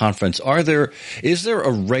 20th conference. Is there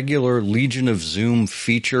a regular Legion of Zoom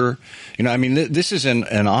feature? This is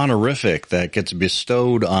an honorific that gets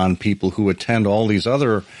bestowed on people who attend all these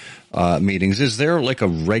other meetings. Is there like a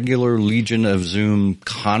regular Legion of Zoom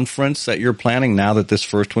conference that you're planning now that this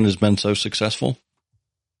first one has been so successful?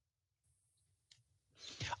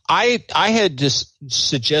 I had just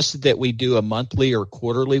suggested that we do a monthly or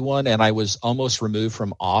quarterly one, and I was almost removed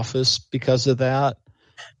from office because of that.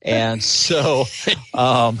 And so,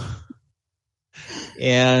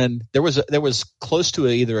 and there was close to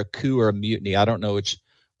either a coup or a mutiny. I don't know which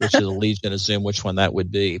is a Legion of Zoom, which one that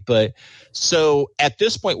would be. But so at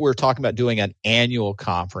this point, we're talking about doing an annual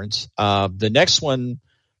conference. The next one,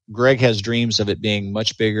 Greg has dreams of it being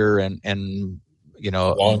much bigger and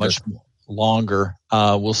much longer.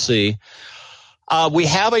 We'll see. We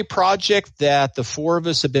have a project that the 4 of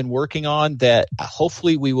us have been working on that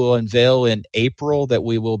hopefully we will unveil in April, that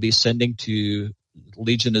we will be sending to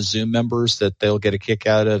Legion of Zoom members that they'll get a kick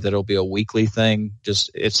out of. That'll be a weekly thing.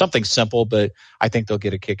 It's something simple, but I think they'll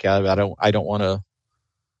get a kick out of it. I don't want to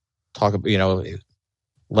talk about,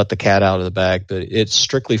 let the cat out of the bag, but it's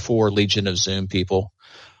strictly for Legion of Zoom people.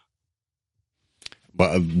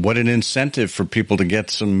 What an incentive for people to get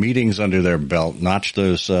some meetings under their belt, notch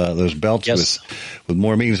those belts. Yes. with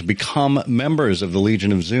more meetings, become members of the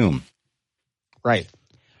Legion of Zoom. Right.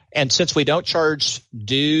 And since we don't charge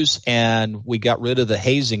dues and we got rid of the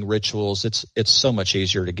hazing rituals, it's so much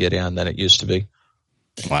easier to get in than it used to be.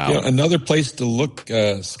 Wow. Another place to look,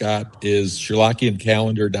 Scott, is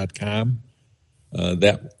SherlockianCalendar.com.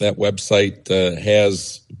 That website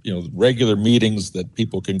has regular meetings that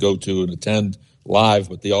people can go to and attend live,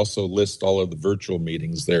 but they also list all of the virtual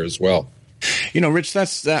meetings there as well. Rich,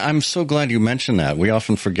 I'm so glad you mentioned that. We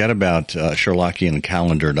often forget about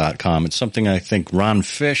SherlockianCalendar.com. It's something I think Ron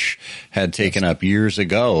Fish had taken up years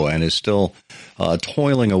ago and is still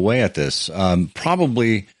toiling away at this.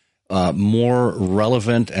 Probably more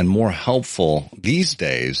relevant and more helpful these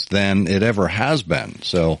days than it ever has been.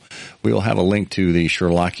 So we will have a link to the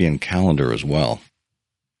Sherlockian calendar as well.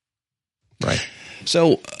 Right.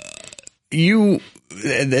 So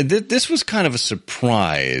this was kind of a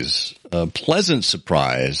surprise, a pleasant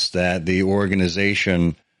surprise that the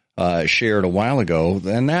organization shared a while ago,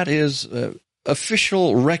 and that is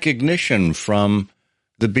official recognition from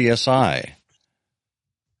the BSI.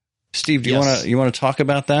 Steve, do you want to talk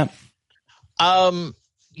about that?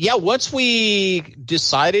 Yeah, once we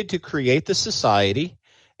decided to create the society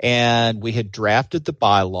and we had drafted the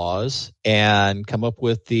bylaws and come up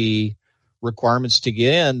with the requirements to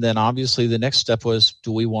get in, then obviously the next step was,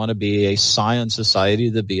 do we want to be a Scion Society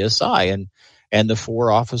of the BSI? And the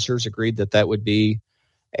 4 officers agreed that that would be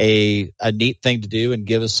a neat thing to do and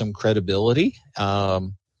give us some credibility.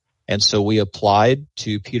 And so we applied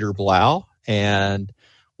to Peter Blau, and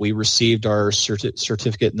we received our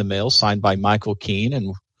certificate in the mail signed by Michael Keene,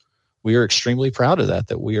 and we are extremely proud of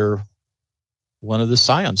that we are one of the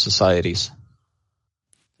Scion societies.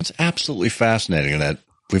 It's absolutely fascinating that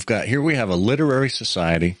we have a literary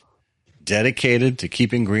society dedicated to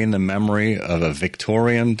keeping green the memory of a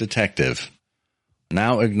Victorian detective,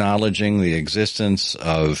 now acknowledging the existence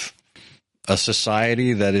of a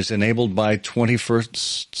society that is enabled by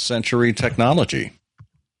 21st century technology.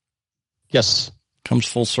 Yes. Comes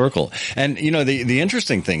full circle. And, the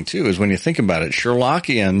interesting thing, too, is when you think about it,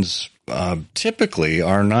 Sherlockians typically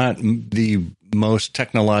are not the most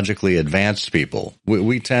technologically advanced people.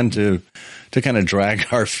 We tend to kind of drag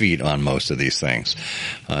our feet on most of these things.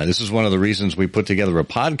 This is one of the reasons we put together a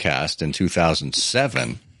podcast in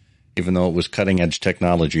 2007. Even though it was cutting-edge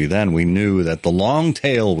technology then, we knew that the long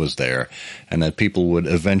tail was there and that people would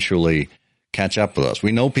eventually catch up with us.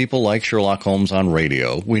 We know people like Sherlock Holmes on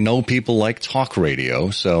radio. We know people like talk radio.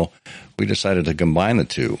 So we decided to combine the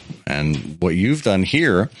two. And what you've done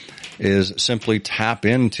here is simply tap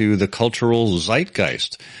into the cultural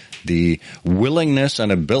zeitgeist, the willingness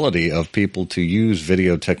and ability of people to use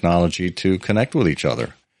video technology to connect with each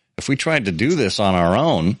other. If we tried to do this on our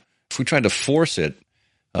own, if we tried to force it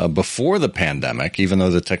before the pandemic, even though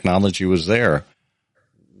the technology was there,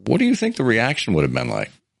 what do you think the reaction would have been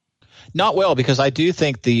like? Not well, because I do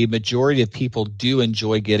think the majority of people do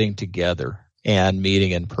enjoy getting together and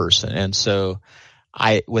meeting in person. And so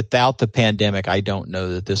without the pandemic, I don't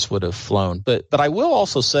know that this would have flown. But I will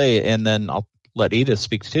also say, and then I'll let Edith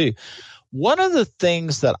speak too, one of the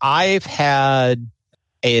things that I've had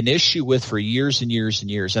an issue with for years and years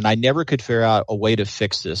and years, and I never could figure out a way to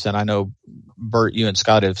fix this, and I know, Bert, you and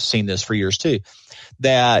Scott have seen this for years too,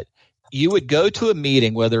 that you would go to a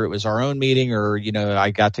meeting, whether it was our own meeting or,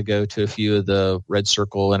 I got to go to a few of the Red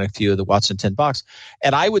Circle and a few of the Watson 10 Box,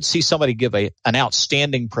 and I would see somebody give an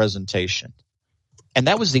outstanding presentation. And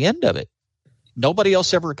that was the end of it. Nobody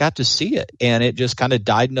else ever got to see it. And it just kind of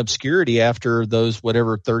died in obscurity after those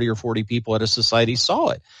 30 or 40 people at a society saw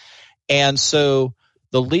it. And so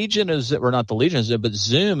the Legion but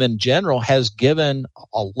Zoom in general has given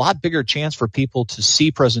a lot bigger chance for people to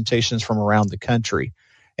see presentations from around the country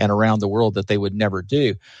and around the world that they would never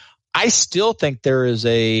do. I still think there is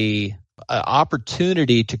a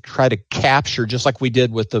opportunity to try to capture, just like we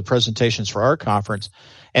did with the presentations for our conference,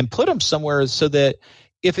 and put them somewhere so that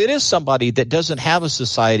if it is somebody that doesn't have a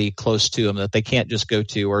society close to them that they can't just go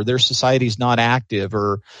to, or their society's not active,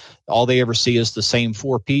 or all they ever see is the same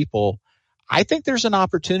 4 people, I think there's an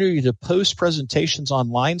opportunity to post presentations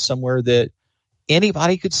online somewhere that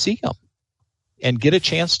anybody could see them and get a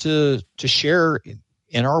chance to share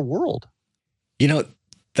in our world.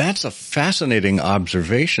 That's a fascinating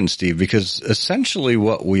observation, Steve, because essentially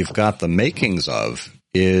what we've got the makings of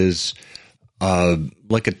is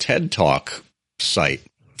like a TED Talk site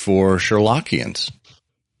for Sherlockians.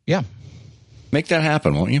 Yeah. Make that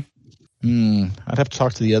happen, won't you? I'd have to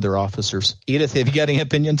talk to the other officers. Edith, have you got any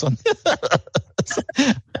opinions on this?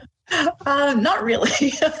 Not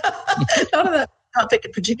really. Not on that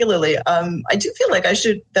topic particularly. I do feel like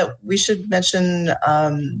we should mention,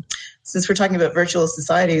 since we're talking about virtual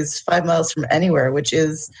societies, 5 Miles from Anywhere, which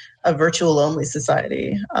is a virtual only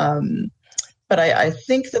society. But I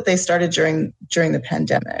think that they started during the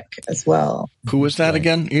pandemic as well. Who was that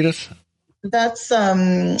again, Edith? That's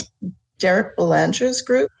Derek Belanger's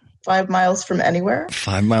group, 5 Miles from Anywhere.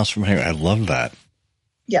 5 Miles from Anywhere. I love that.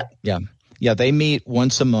 Yeah. Yeah, they meet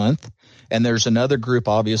once a month. And there's another group,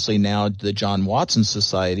 obviously, now, the John Watson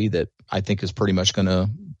Society, that I think is pretty much going to,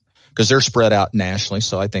 because they're spread out nationally,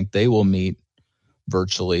 so I think they will meet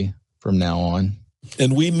virtually from now on.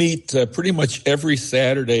 And we meet pretty much every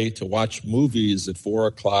Saturday to watch movies at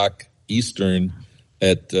 4:00 Eastern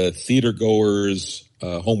at Theater Goers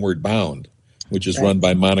Homeward Bound, which is run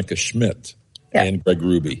by Monica Schmidt and Greg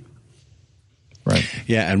Ruby. Right.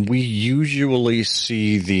 Yeah, and we usually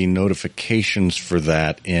see the notifications for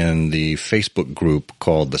that in the Facebook group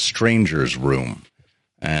called the Strangers Room.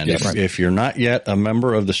 And if you're not yet a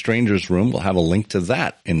member of the Strangers Room, we'll have a link to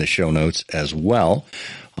that in the show notes as well.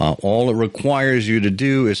 All it requires you to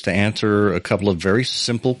do is to answer a couple of very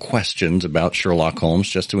simple questions about Sherlock Holmes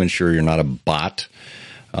just to ensure you're not a bot,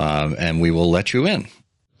 and we will let you in.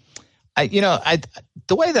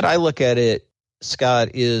 The way that I look at it, Scott,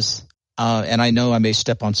 is, and I know I may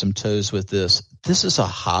step on some toes with this, this is a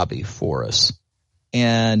hobby for us.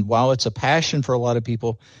 And while it's a passion for a lot of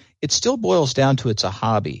people, it still boils down to it's a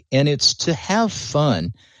hobby. And it's to have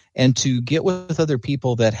fun and to get with other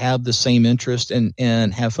people that have the same interest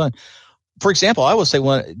and have fun. For example, I will say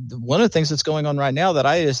one of the things that's going on right now that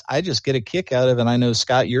I just get a kick out of, and I know,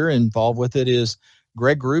 Scott, you're involved with it, is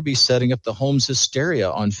Greg Ruby setting up the Holmes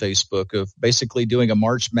Hysteria on Facebook of basically doing a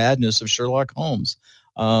March Madness of Sherlock Holmes.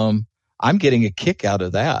 I'm getting a kick out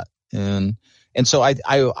of that. And so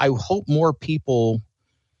I hope more people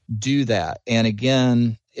do that. And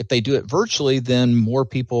again, if they do it virtually, then more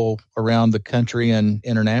people around the country and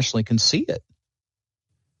internationally can see it.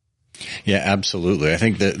 Yeah, absolutely. I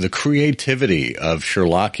think that the creativity of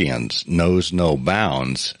Sherlockians knows no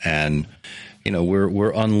bounds, and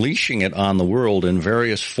we're unleashing it on the world in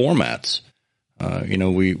various formats.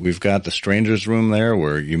 We've got the Strangers Room there,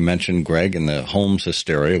 where you mentioned, Greg, and the Holmes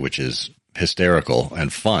Hysteria, which is hysterical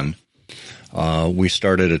and fun. We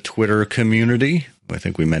started a Twitter community. I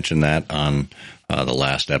think we mentioned that on the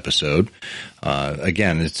last episode.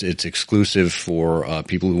 Again, it's exclusive for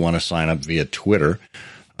people who want to sign up via Twitter.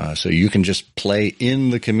 So you can just play in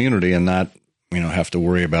the community and not, have to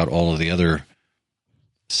worry about all of the other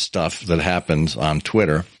stuff that happens on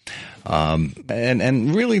Twitter.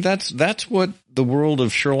 And really that's what the world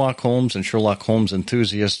of Sherlock Holmes and Sherlock Holmes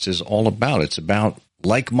enthusiasts is all about. It's about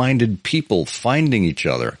like-minded people finding each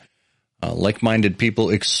other, like-minded people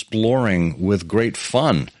exploring with great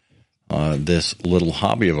fun this little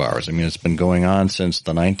hobby of ours. I mean, it's been going on since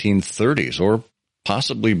the 1930s or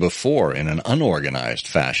possibly before in an unorganized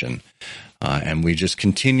fashion. And we just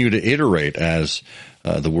continue to iterate as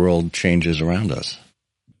the world changes around us.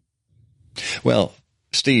 Well,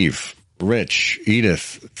 Steve, Rich,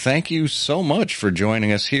 Edith, thank you so much for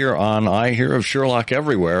joining us here on I Hear of Sherlock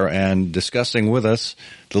Everywhere and discussing with us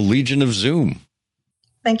the Legion of Zoom.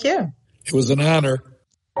 Thank you. It was an honor.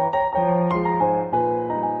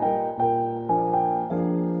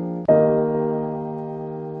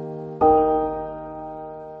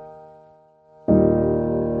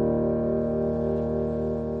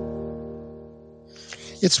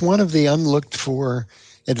 It's one of the unlooked for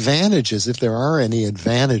advantages, if there are any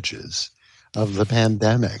advantages of the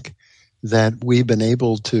pandemic, that we've been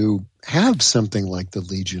able to have something like the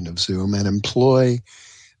Legion of Zoom and employ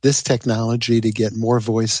this technology to get more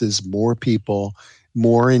voices, more people,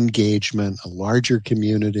 more engagement, a larger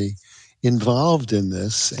community involved in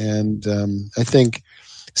this. And I think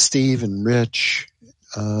Steve and Rich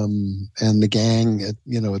and the gang at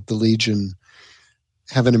the Legion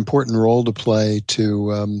have an important role to play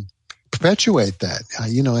to perpetuate that.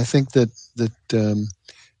 I think that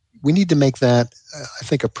we need to make that, I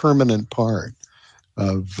think, a permanent part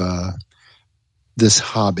of this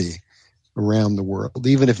hobby around the world,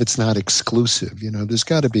 even if it's not exclusive. There's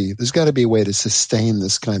got to be a way to sustain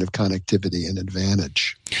this kind of connectivity and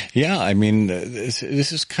advantage. Yeah, I mean, this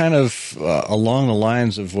is kind of along the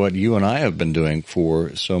lines of what you and I have been doing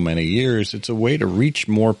for so many years. It's a way to reach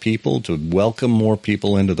more people, to welcome more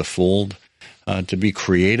people into the fold, to be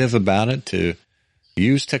creative about it, to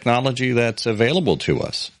use technology that's available to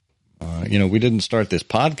us. We didn't start this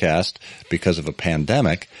podcast because of a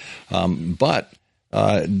pandemic, but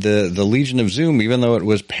the Legion of Zoom, even though it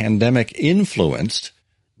was pandemic influenced,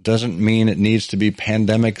 doesn't mean it needs to be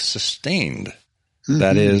pandemic sustained. Mm-hmm.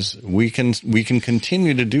 That is, we can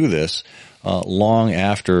continue to do this long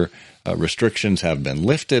after restrictions have been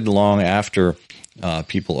lifted, long after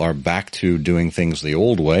people are back to doing things the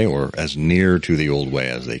old way or as near to the old way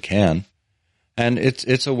as they can. And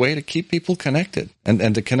it's a way to keep people connected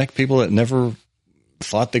and to connect people that never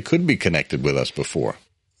thought they could be connected with us before.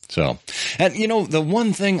 So, and the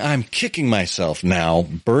one thing I'm kicking myself now,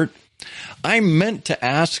 Bert, I meant to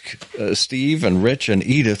ask Steve and Rich and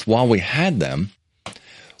Edith while we had them,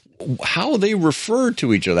 how they refer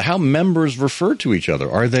to each other, how members refer to each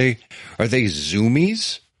other. Are they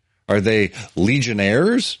Zoomies? Are they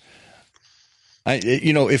Legionnaires?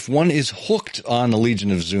 If one is hooked on the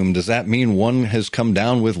Legion of Zoom, does that mean one has come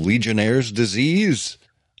down with Legionnaire's disease?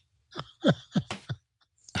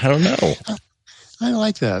 I don't know. I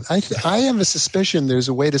like that. I have a suspicion there's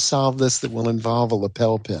a way to solve this that will involve a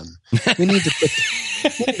lapel pin. We need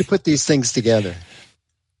to put these things together.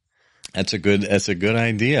 That's a good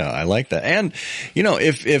idea. I like that. And,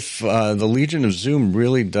 if the Legion of Zoom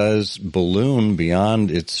really does balloon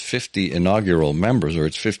beyond its 50 inaugural members or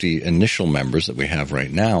its 50 initial members that we have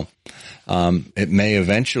right now, it may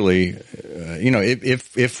eventually,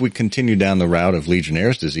 if we continue down the route of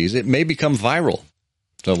Legionnaire's disease, it may become viral.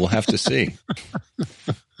 So we'll have to see.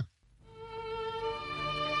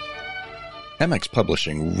 MX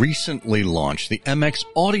Publishing recently launched the MX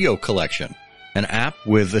Audio Collection, an app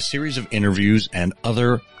with a series of interviews and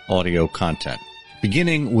other audio content,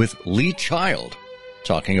 beginning with Lee Child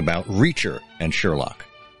talking about Reacher and Sherlock.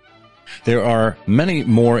 There are many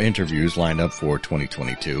more interviews lined up for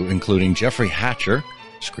 2022, including Jeffrey Hatcher,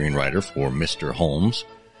 screenwriter for Mr. Holmes,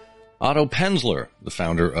 Otto Penzler, the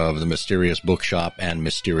founder of the Mysterious Bookshop and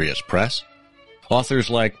Mysterious Press, authors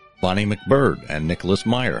like Bonnie McBird and Nicholas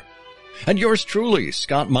Meyer, and yours truly,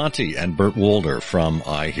 Scott Monty and Burt Wolder from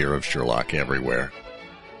I Hear of Sherlock Everywhere.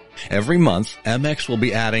 Every month, MX will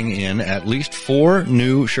be adding in at least 4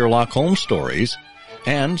 new Sherlock Holmes stories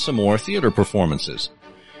and some more theater performances.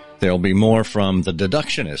 There'll be more from the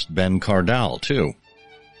deductionist Ben Cardall, too.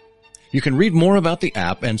 You can read more about the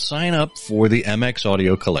app and sign up for the MX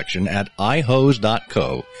Audio Collection at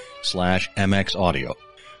ihose.co/MXaudio.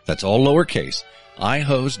 That's all lowercase,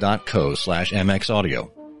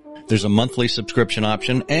 ihose.co/MXaudio. There's a monthly subscription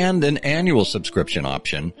option and an annual subscription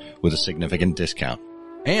option with a significant discount.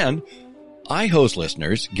 And iHose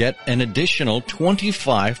listeners get an additional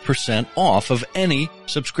 25% off of any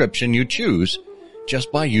subscription you choose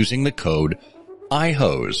just by using the code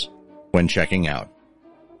iHose when checking out.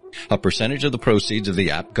 A percentage of the proceeds of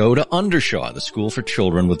the app go to Undershaw, the school for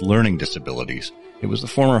children with learning disabilities. It was the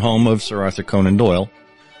former home of Sir Arthur Conan Doyle,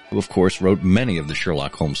 who of course wrote many of the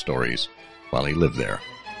Sherlock Holmes stories while he lived there.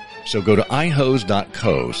 So go to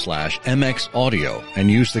ihose.co/MXaudio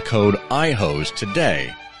and use the code iHose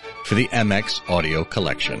today for the MX Audio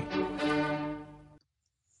Collection.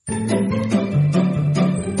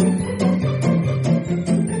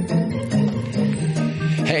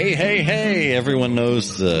 Hey, everyone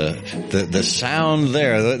knows the sound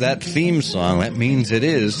there, that theme song. That means it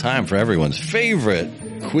is time for everyone's favorite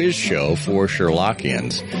quiz show for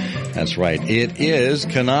Sherlockians. That's right. It is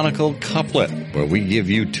Canonical Couplet, where we give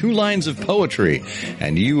you 2 lines of poetry,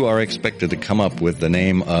 and you are expected to come up with the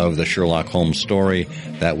name of the Sherlock Holmes story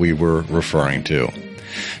that we were referring to.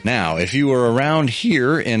 Now, if you were around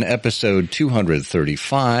here in episode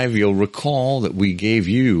 235, you'll recall that we gave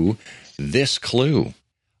you this clue.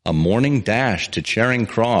 A morning dash to Charing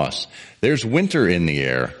Cross. There's winter in the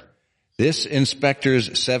air. This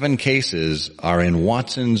inspector's 7 cases are in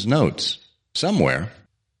Watson's notes somewhere.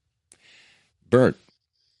 Bert,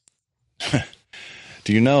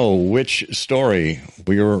 do you know which story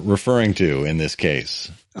we were referring to in this case?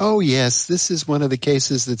 Oh, yes. This is one of the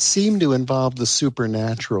cases that seem to involve the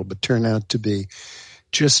supernatural, but turn out to be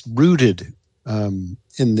just rooted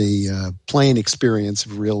in the plain experience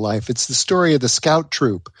of real life. It's the story of the scout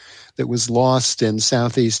troop that was lost in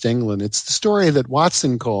southeast England. It's the story that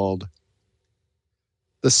Watson called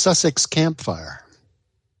the Sussex Campfire.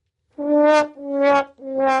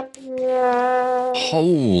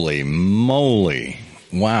 Holy moly.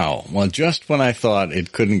 Wow. Well, just when I thought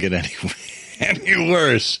it couldn't get any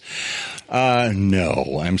worse.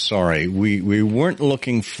 No, I'm sorry. We weren't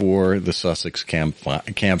looking for the Sussex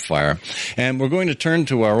Campfire. And we're going to turn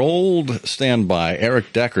to our old standby,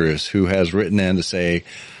 Eric Deckers, who has written in to say,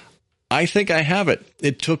 I think I have it.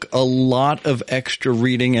 It took a lot of extra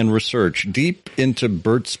reading and research deep into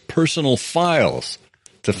Bert's personal files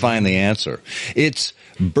to find the answer. It's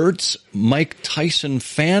Bert's Mike Tyson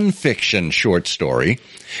fan fiction short story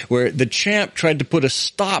where the champ tried to put a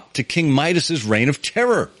stop to King Midas's reign of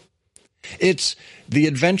terror. It's the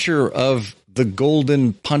adventure of the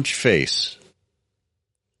Golden Punch Face,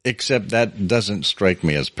 except that doesn't strike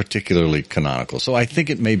me as particularly canonical. So I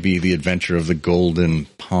think it may be the adventure of the Golden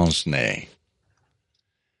Pince-Nez.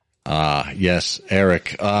 Yes,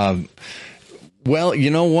 Eric. Well,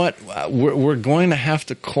 you know what? We're going to have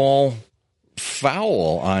to call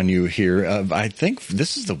foul on you here. I think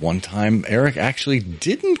this is the one time Eric actually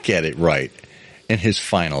didn't get it right in his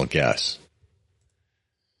final guess.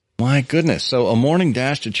 My goodness. So a morning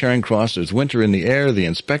dash to Charing Cross. There's winter in the air. The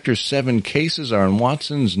inspector's 7 cases are in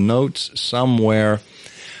Watson's notes somewhere.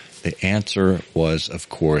 The answer was, of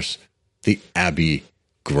course, the Abbey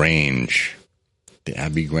Grange. The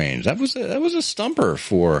Abbey Grange. That was a stumper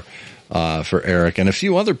for Eric and a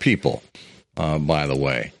few other people, by the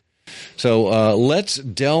way. So let's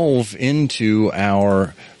delve into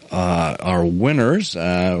our winners.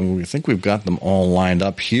 We think we've got them all lined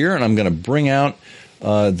up here, and I'm going to bring out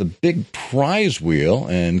the big prize wheel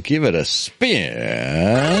and give it a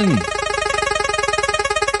spin.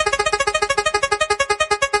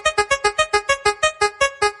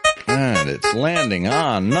 And it's landing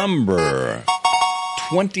on number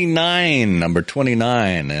 29,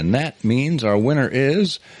 and that means our winner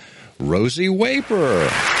is Rosie Waper.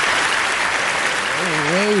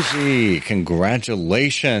 Rosie,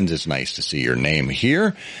 congratulations. It's nice to see your name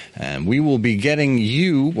here. And we will be getting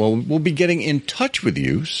we'll be getting in touch with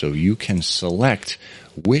you so you can select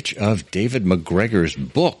which of David McGregor's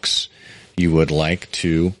books you would like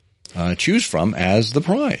to choose from as the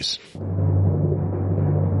prize.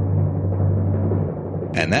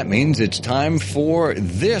 And that means it's time for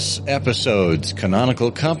this episode's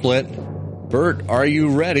canonical couplet. Bert, are you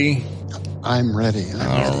ready? I'm ready.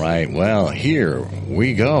 All right. Well, here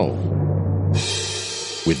we go.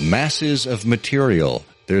 With masses of material,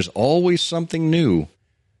 there's always something new.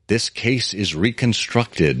 This case is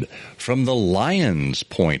reconstructed from the lion's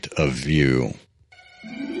point of view.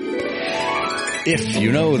 If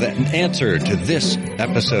you know the answer to this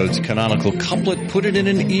episode's canonical couplet, put it in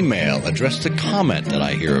an email addressed to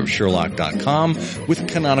comment@ihearofsherlock.com with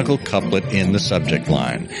canonical couplet in the subject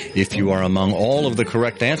line. If you are among all of the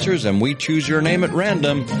correct answers and we choose your name at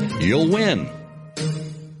random, you'll win.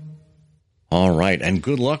 All right, and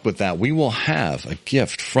good luck with that. We will have a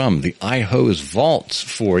gift from the iHose Vaults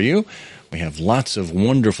for you. We have lots of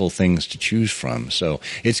wonderful things to choose from, so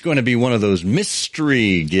it's going to be one of those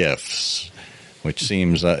mystery gifts, which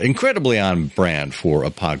seems incredibly on brand for a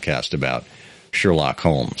podcast about Sherlock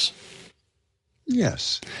Holmes.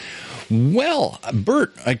 Yes. Well,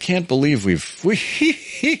 Bert, I can't believe we've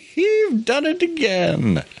done it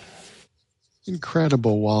again.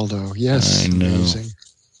 Incredible, Waldo. Yes, I know. Amazing.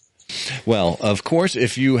 Well, of course,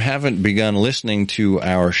 if you haven't begun listening to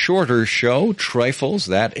our shorter show, Trifles,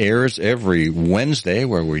 that airs every Wednesday,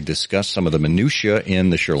 where we discuss some of the minutiae in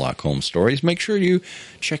the Sherlock Holmes stories, make sure you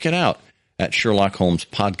check it out at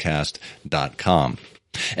SherlockHolmesPodcast.com.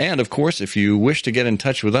 And, of course, if you wish to get in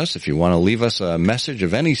touch with us, if you want to leave us a message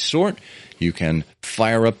of any sort, you can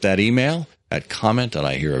fire up that email at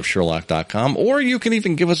comment@ihearofsherlock.com, or you can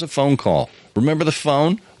even give us a phone call. Remember the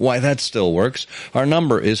phone? Why, that still works. Our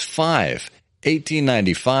number is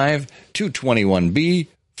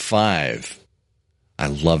 5-1895-221-B5. I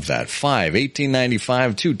love that.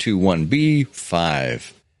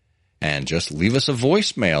 5-1895-221-B5. And just leave us a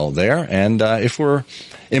voicemail there. And if we're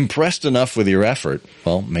impressed enough with your effort,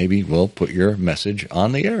 well, maybe we'll put your message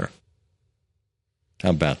on the air. How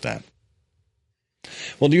about that?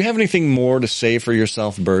 Well, do you have anything more to say for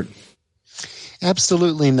yourself, Bert?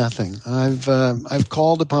 Absolutely nothing. I've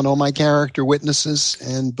called upon all my character witnesses,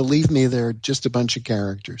 and believe me, they're just a bunch of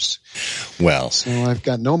characters. Well, so I've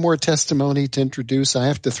got no more testimony to introduce. I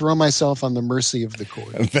have to throw myself on the mercy of the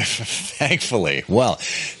court. Thankfully. Well,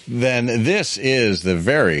 then this is the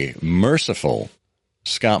very merciful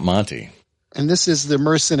Scott Monty. And this is the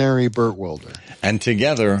mercenary Bert Wilder. And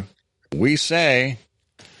together we say,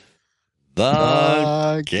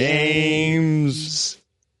 the game's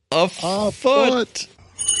afoot.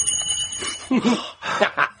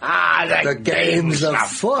 The game's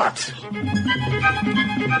afoot.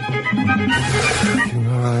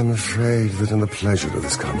 I'm afraid that in the pleasure of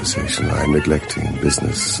this conversation, I am neglecting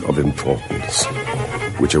business of importance,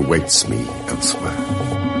 which awaits me elsewhere.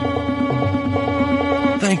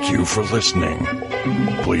 Thank you for listening.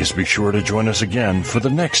 Please be sure to join us again for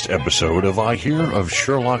the next episode of I Hear of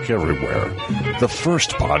Sherlock Everywhere, the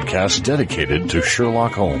first podcast dedicated to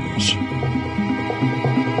Sherlock Holmes.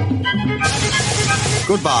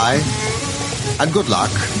 Goodbye, and good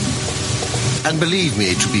luck, and believe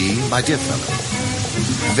me to be, my dear fellow,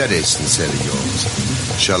 very sincerely yours,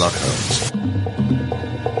 Sherlock Holmes.